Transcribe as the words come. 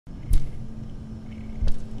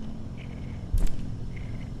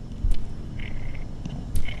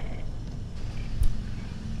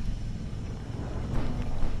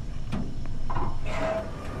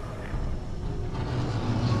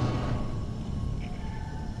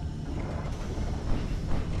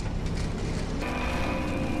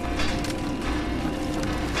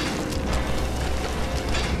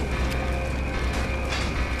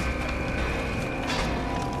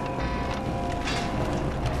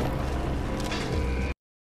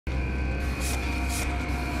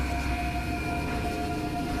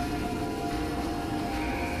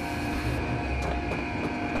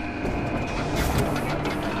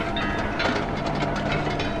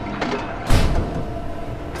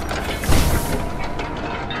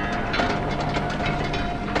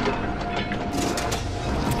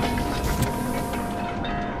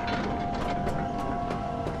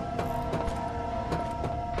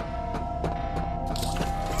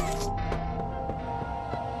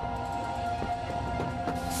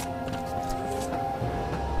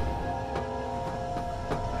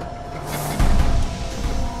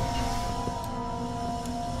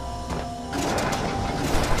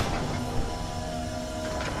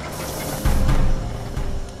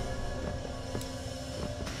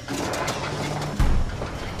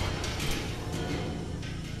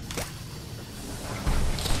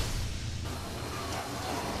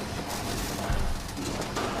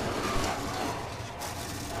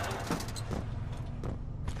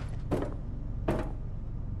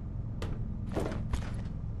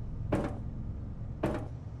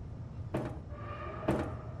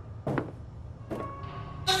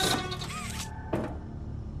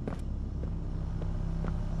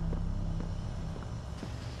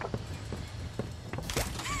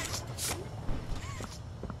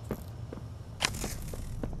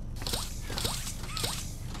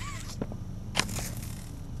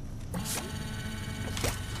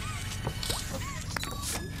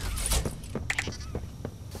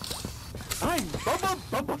Bubba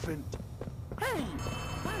Bubbaphant. Hey,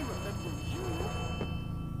 I remember you.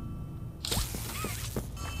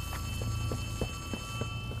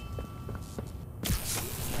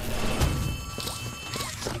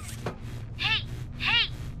 Hey,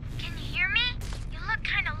 can you hear me? You look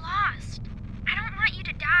kind of lost. I don't want you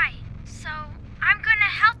to die, so I'm gonna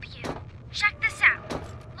help you. Check this out.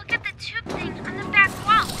 Look at the tube thing on the back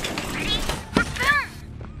wall. Ready? Or boom!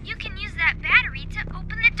 You can use that battery to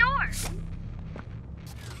open the door.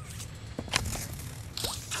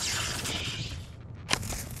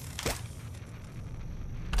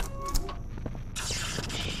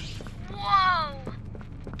 Whoa!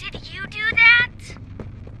 Did you do that?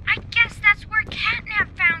 I guess that's where Catnap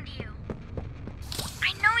found you.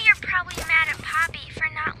 I know you're probably mad at Poppy for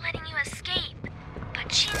not letting you escape,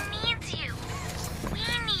 but she needs you. We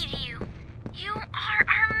need you. You are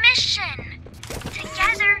our mission.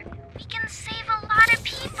 Together, we can save a lot of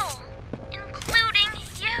people, including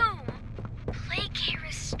you. Playcare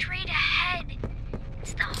is straight ahead.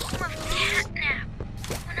 It's the home of Catnap,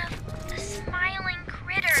 one of the smiling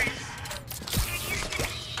critters. There used to be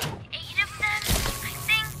 8 of them, I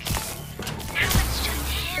think. Now it's just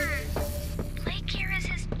him. Playcare is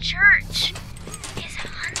his church, his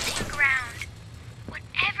hunting ground,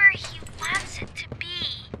 whatever he wants it to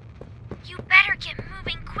be. You better get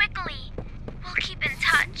moving quickly. We'll keep in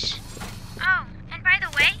touch. Oh, and by the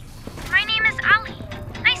way, my name is Ali.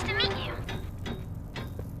 Nice to meet you.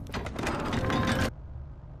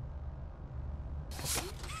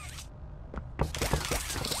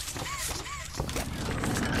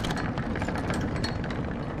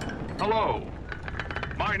 Hello.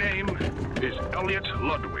 My name is Elliot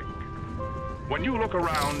Ludwig. When you look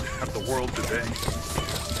around at the world today,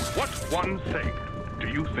 what one thing do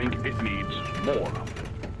you think it needs more of?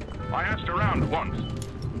 I asked around once.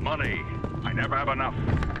 Money. I never have enough.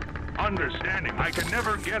 Understanding. I can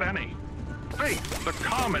never get any. Faith. The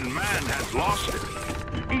common man has lost it.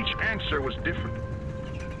 Each answer was different.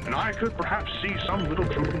 And I could perhaps see some little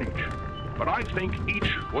truth in each. But I think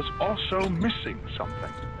each was also missing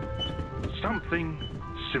something. Something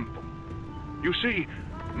simple. You see,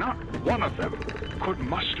 not one of them could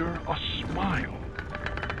muster a smile.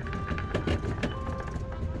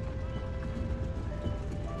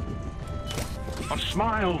 A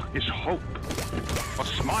smile is hope. A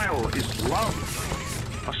smile is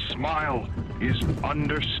love. A smile is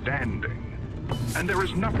understanding. And there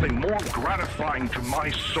is nothing more gratifying to my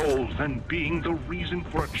soul than being the reason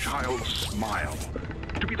for a child's smile.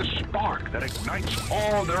 To be the spark that ignites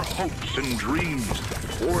all their hopes and dreams.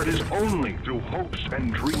 For it is only through hopes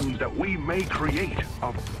and dreams that we may create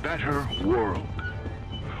a better world.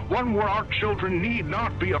 One where our children need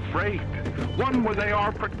not be afraid. One where they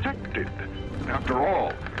are protected. After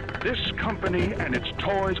all, this company and its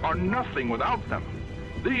toys are nothing without them.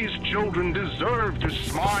 These children deserve to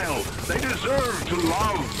smile. They deserve to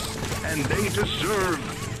love. And they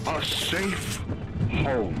deserve a safe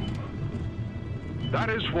home. That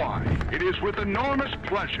is why it is with enormous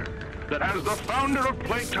pleasure that as the founder of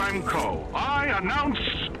Playtime Co., I announce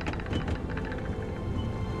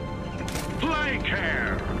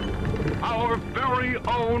Playcare, our very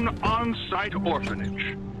own on-site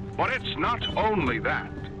orphanage. But it's not only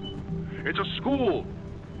that. It's a school,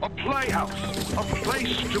 a playhouse, a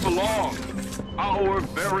place to belong. Our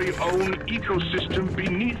very own ecosystem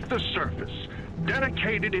beneath the surface,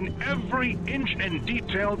 dedicated in every inch and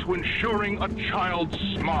detail to ensuring a child's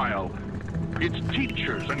smile. Its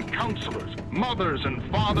teachers and counselors, mothers and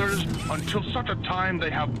fathers, until such a time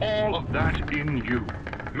they have all of that in you.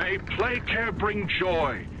 May Playcare bring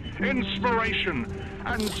joy, inspiration,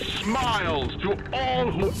 and smiles to all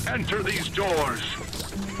who enter these doors.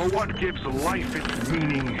 For what gives life its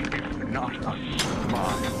meaning if not a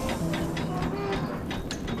smile?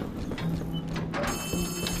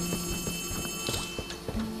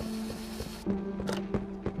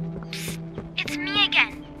 It's me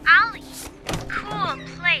again, Ollie. Cool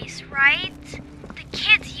place, right? The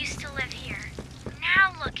kids used to live here.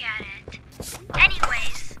 Now look at it.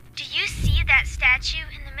 Anyways, do you see that statue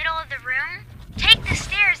in the middle of the room? Take the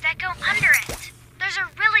stairs that go under it. There's a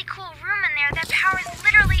really cool room in there that powers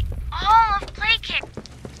literally all of Playcare.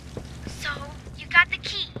 So, you got the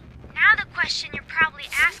key. Now the question you're probably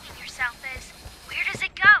asking yourself is, where does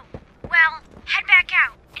it go? Well, head back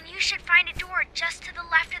out, and you should find a door just to the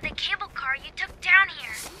left of the cable car you took down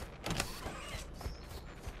here.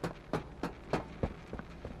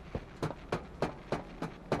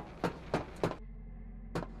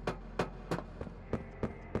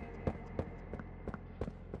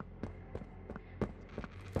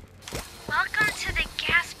 Welcome to the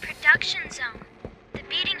gas production zone, the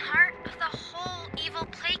beating heart of the whole evil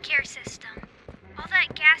play care system. All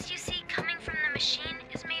that gas you see coming from the machine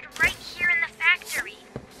is made right here in the factory.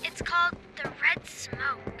 It's called the red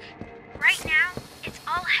smoke. Right now, it's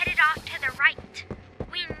all headed off to the right.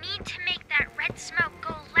 We need to make that red smoke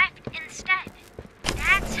go left instead.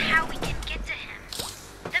 That's how we can get to him.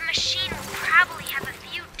 The machine will probably have a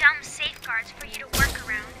few dumb safeguards for you to work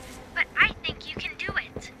around, but I think you can do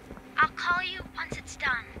it. I'll call you once it's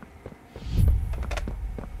done.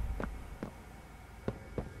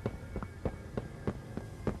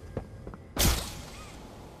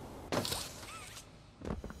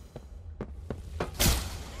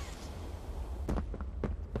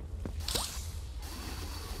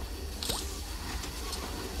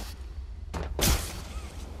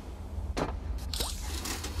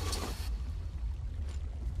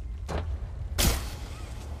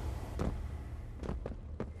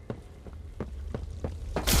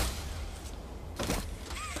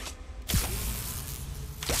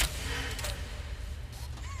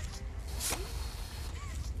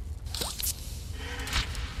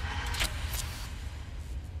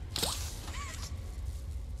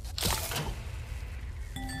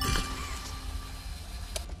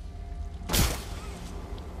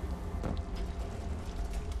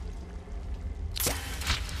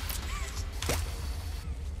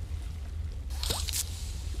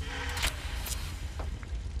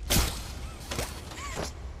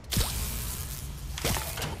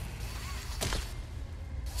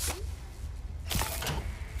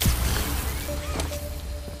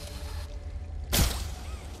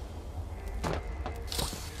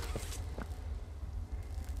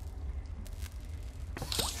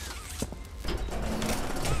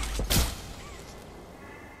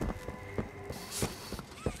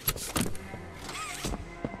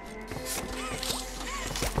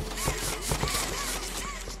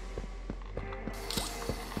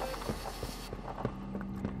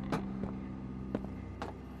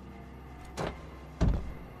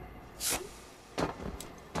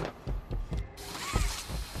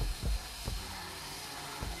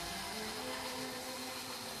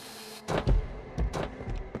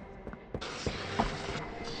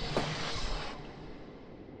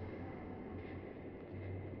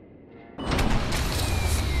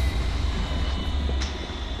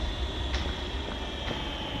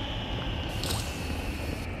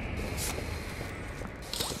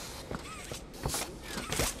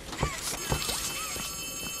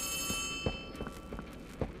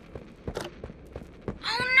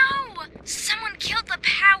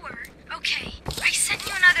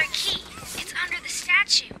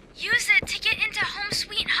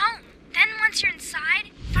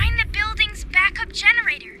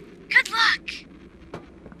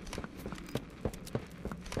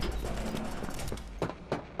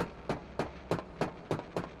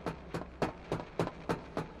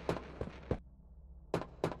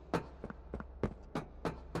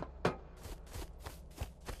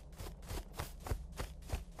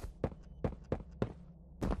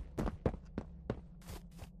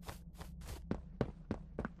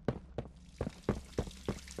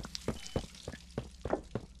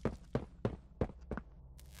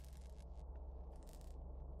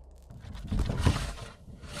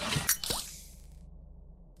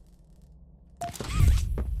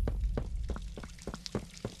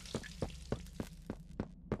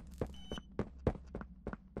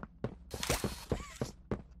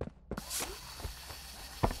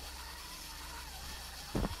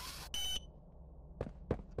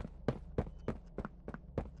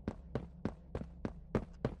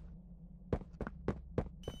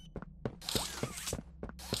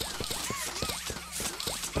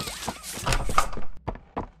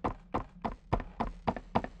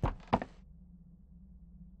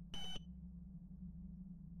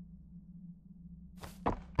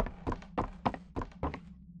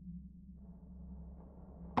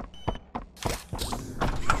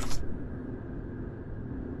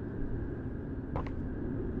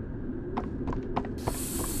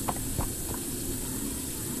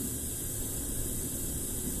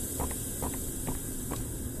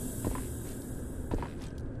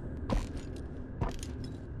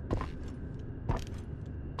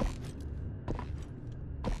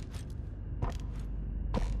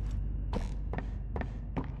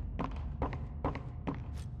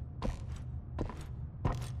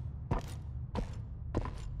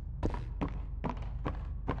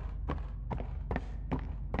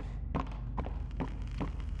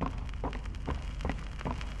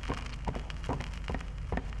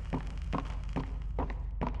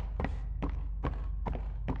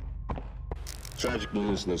 Tragic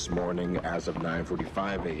news this morning as of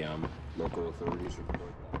 9:45 a.m. Local authorities report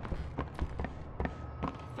that.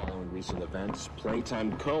 recent events,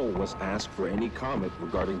 Playtime Co. was asked for any comment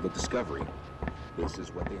regarding the discovery. This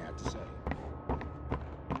is what they had to say.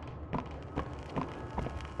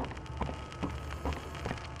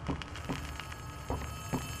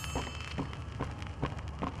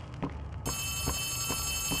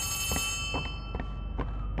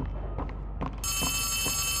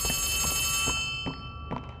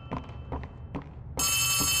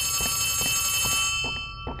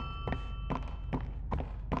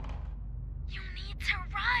 You need to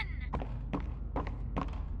run!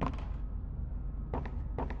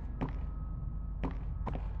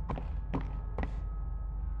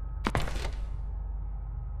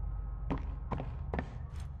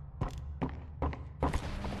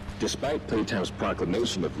 Despite Playtime's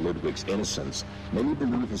proclamation of Ludwig's innocence, many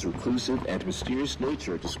believe his reclusive and mysterious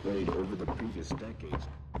nature displayed over the previous decades.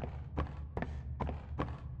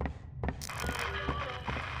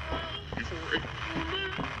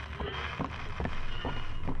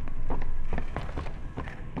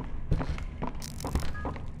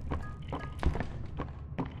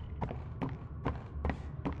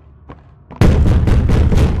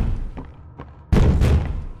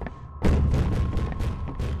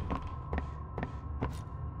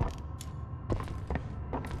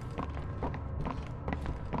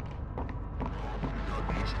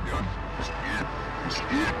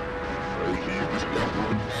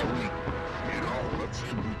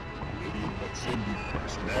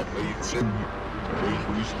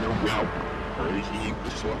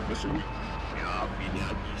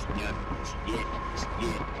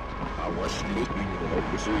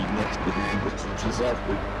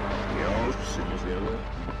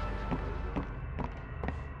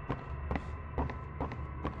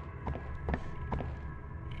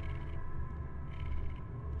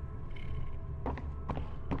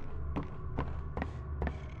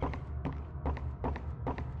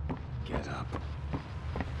 Get up.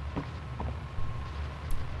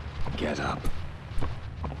 Get up.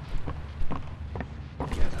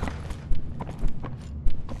 Get up.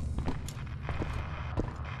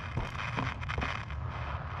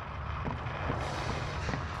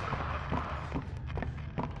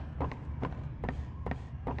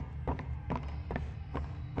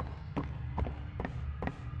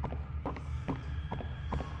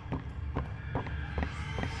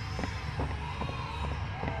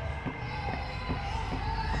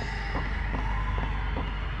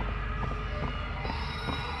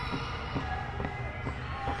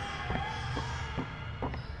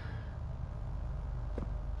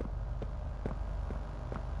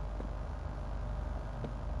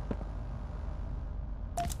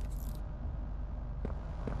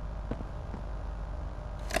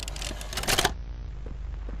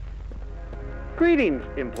 Greetings,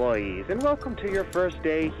 employees, and welcome to your first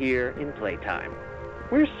day here in Playtime.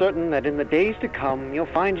 We're certain that in the days to come, you'll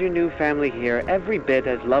find your new family here every bit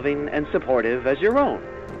as loving and supportive as your own.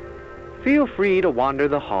 Feel free to wander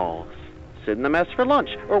the halls, sit in the mess for lunch,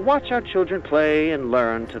 or watch our children play and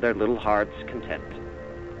learn to their little hearts' content.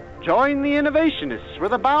 Join the innovationists where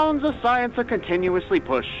the bounds of science are continuously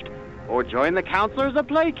pushed, or join the counselors of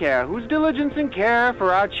Playcare whose diligence and care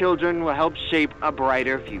for our children will help shape a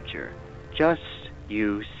brighter future. Just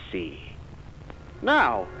you see.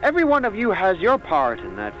 Now, every one of you has your part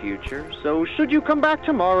in that future, so should you come back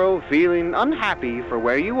tomorrow feeling unhappy for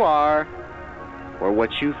where you are or what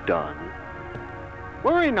you've done,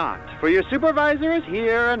 worry not, for your supervisor is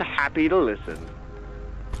here and happy to listen.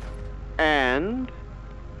 And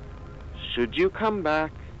should you come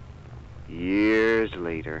back years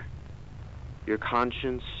later, your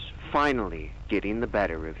conscience finally getting the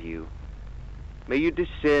better of you, may you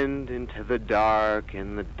descend into the dark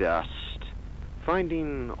and the dust,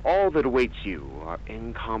 finding all that awaits you are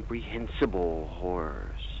incomprehensible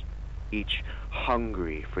horrors, each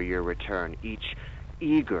hungry for your return, each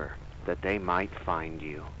eager that they might find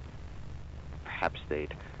you. Perhaps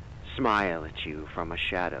they'd smile at you from a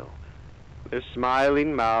shadow, their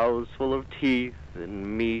smiling mouths full of teeth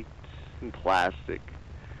and meat and plastic,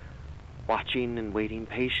 watching and waiting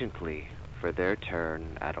patiently for their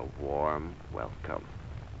turn at a warm welcome.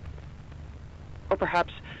 Or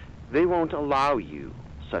perhaps they won't allow you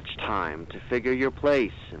such time to figure your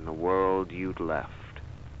place in the world you'd left,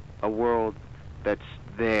 a world that's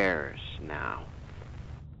theirs now.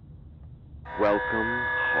 Welcome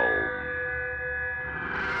home.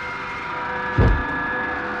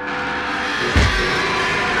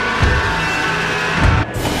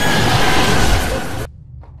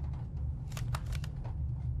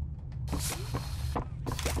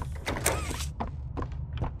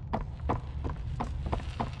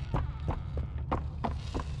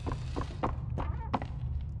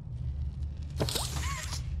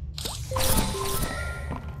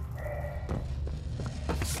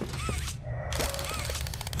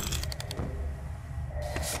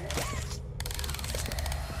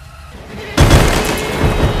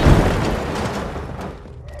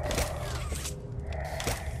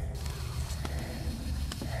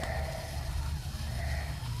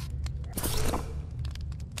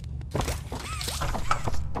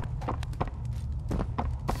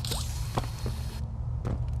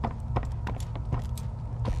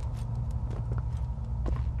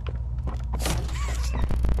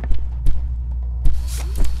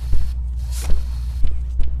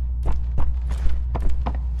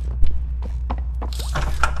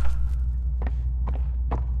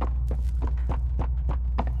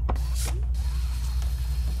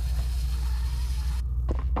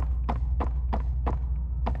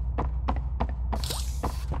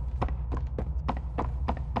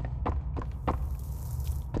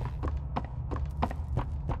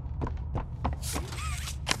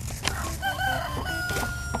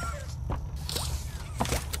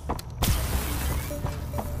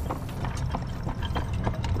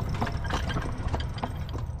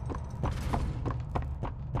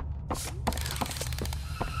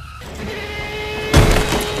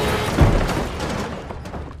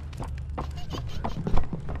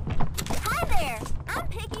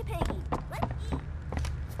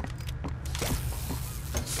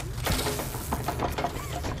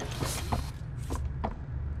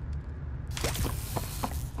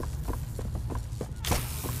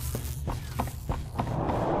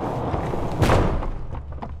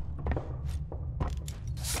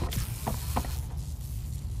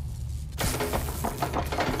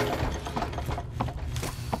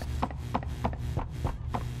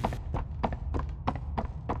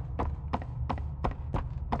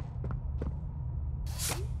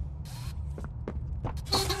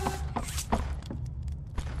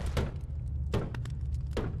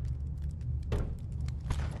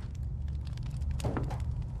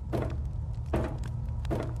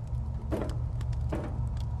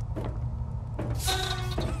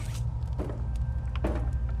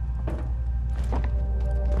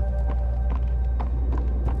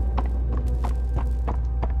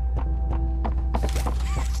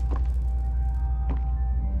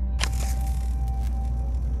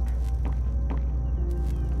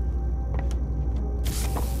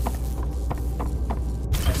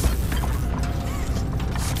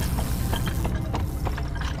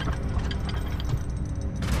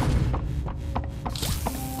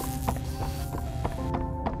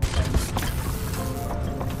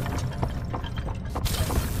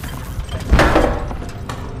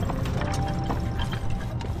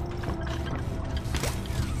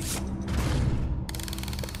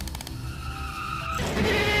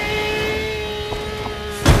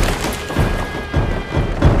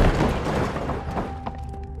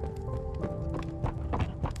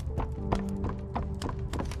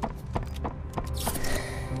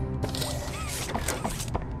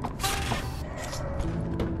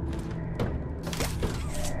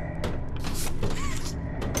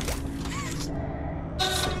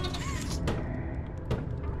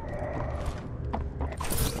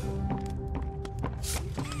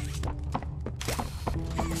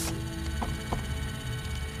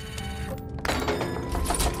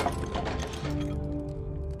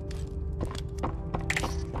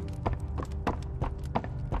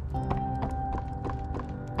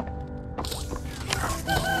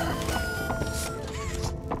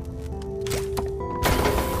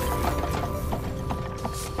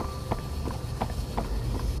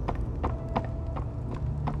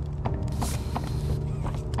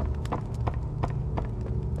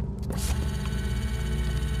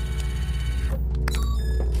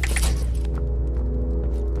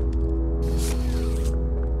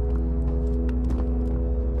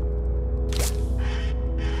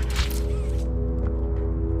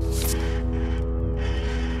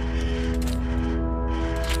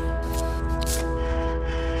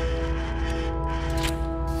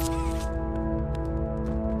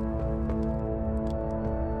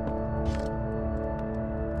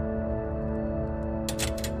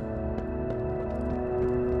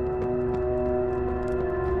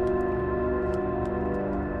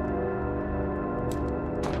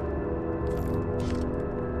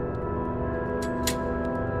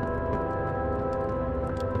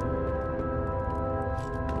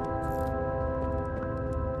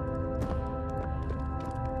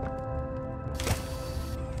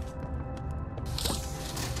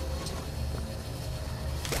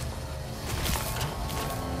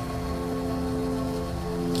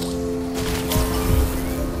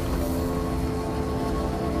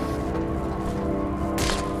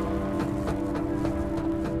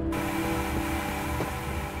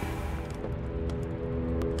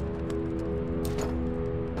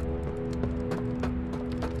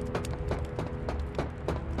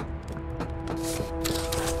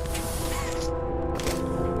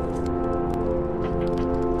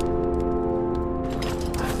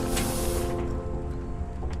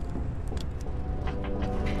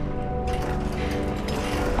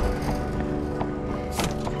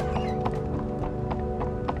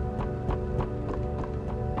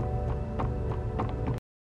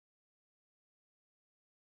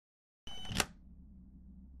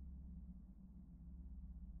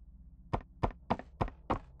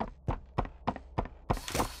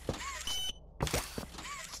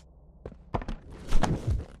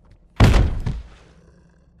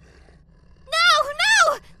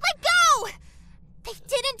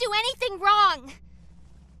 wrong.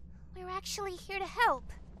 We're actually here to help.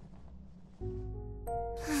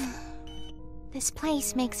 This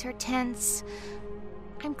place makes her tense.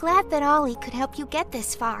 I'm glad that Ollie could help you get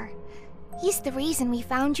this far. He's the reason we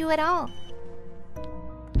found you at all.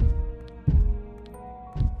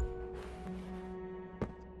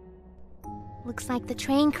 Looks like the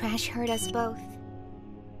train crash hurt us both.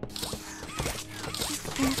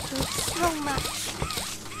 You've been through so much.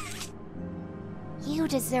 You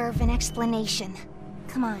deserve an explanation.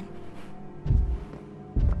 Come on.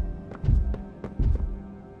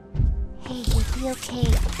 Hey, you'll be okay. You'll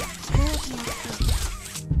be okay.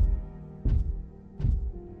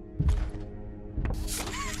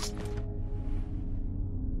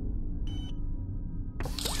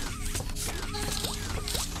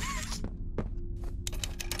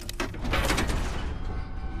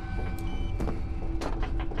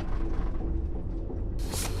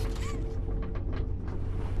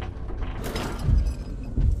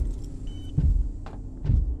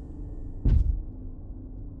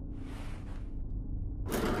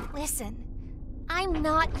 Listen, I'm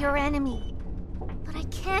not your enemy. I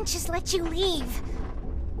can't just let you leave.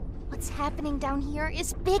 What's happening down here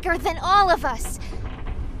is bigger than all of us.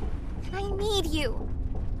 And I need you.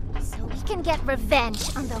 So we can get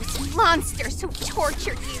revenge on those monsters who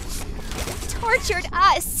tortured you. Tortured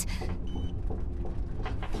us.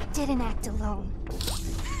 They didn't act alone.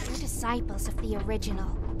 They're disciples of the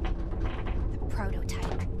original. The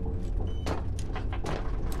prototype.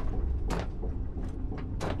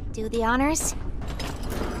 Do the honors?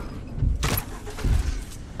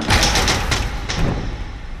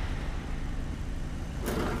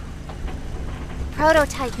 The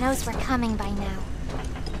prototype knows we're coming by now.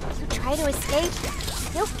 If you try to escape,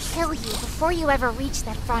 he'll kill you before you ever reach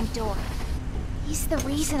that front door. He's the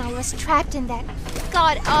reason I was trapped in that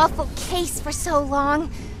god-awful case for so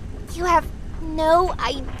long. You have no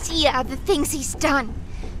idea the things he's done.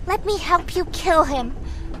 Let me help you kill him.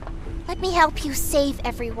 Let me help you save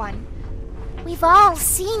everyone. We've all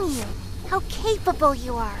seen you, how capable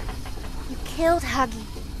you are. You killed Huggy.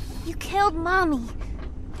 You killed Mommy.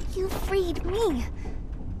 You freed me.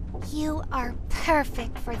 You are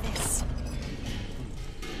perfect for this.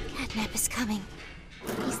 Catnap is coming.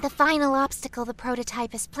 He's the final obstacle the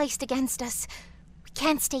prototype has placed against us. We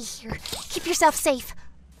can't stay here. Keep yourself safe.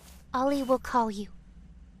 Ollie will call you.